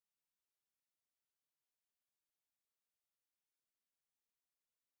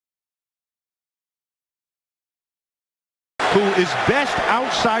who is best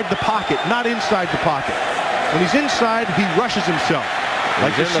outside the pocket, not inside the pocket. When he's inside, he rushes himself.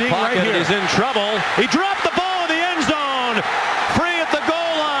 Like he's in the pocket, right here. He's in trouble. He dropped the ball in the end zone. Free at the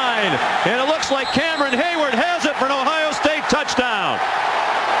goal line. And it looks like Cameron Hayward has it for an Ohio State touchdown.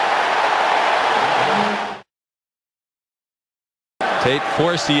 Tate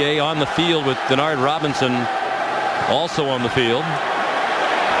Forcier on the field with Denard Robinson also on the field.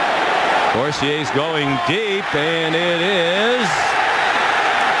 Forcier's going deep, and it is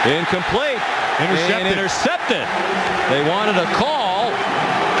incomplete. Intercepted. They wanted a call.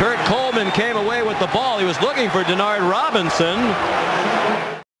 Kurt Coleman came away with the ball. He was looking for Denard Robinson.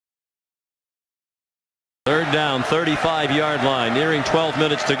 Third down, 35-yard line, nearing 12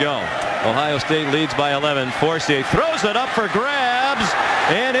 minutes to go. Ohio State leads by 11. Forcier throws it up for grabs,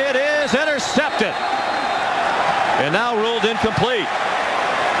 and it is intercepted. And now ruled incomplete.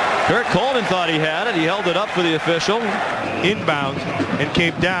 Kurt Coleman thought he had it. He held it up for the official. Inbound and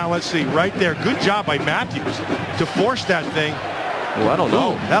came down. Let's see, right there. Good job by Matthews to force that thing. Oh, I don't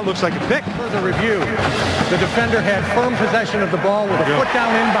know. That looks like a pick. Further review. The defender had firm possession of the ball with a foot down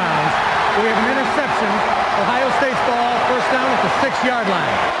inbounds. We have an interception. Ohio State's ball, first down at the 6-yard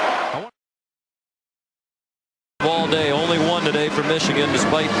line. All day, only one today for Michigan,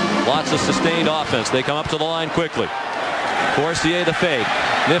 despite lots of sustained offense. They come up to the line quickly. Forcier the fake.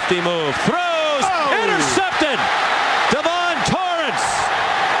 Nifty move. Throws. Intercepted. Devon Torrance.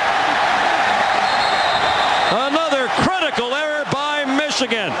 Another critical error by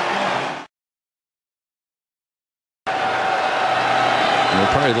Michigan.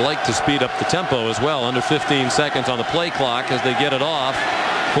 They'll probably like to speed up the tempo as well. Under 15 seconds on the play clock as they get it off.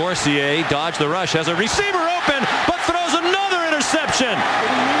 Forcier dodged the rush. Has a receiver open, but throws another interception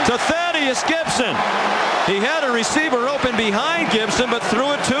to Thaddeus Gibson. He had a receiver open behind Gibson, but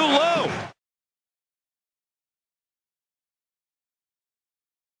threw it too low.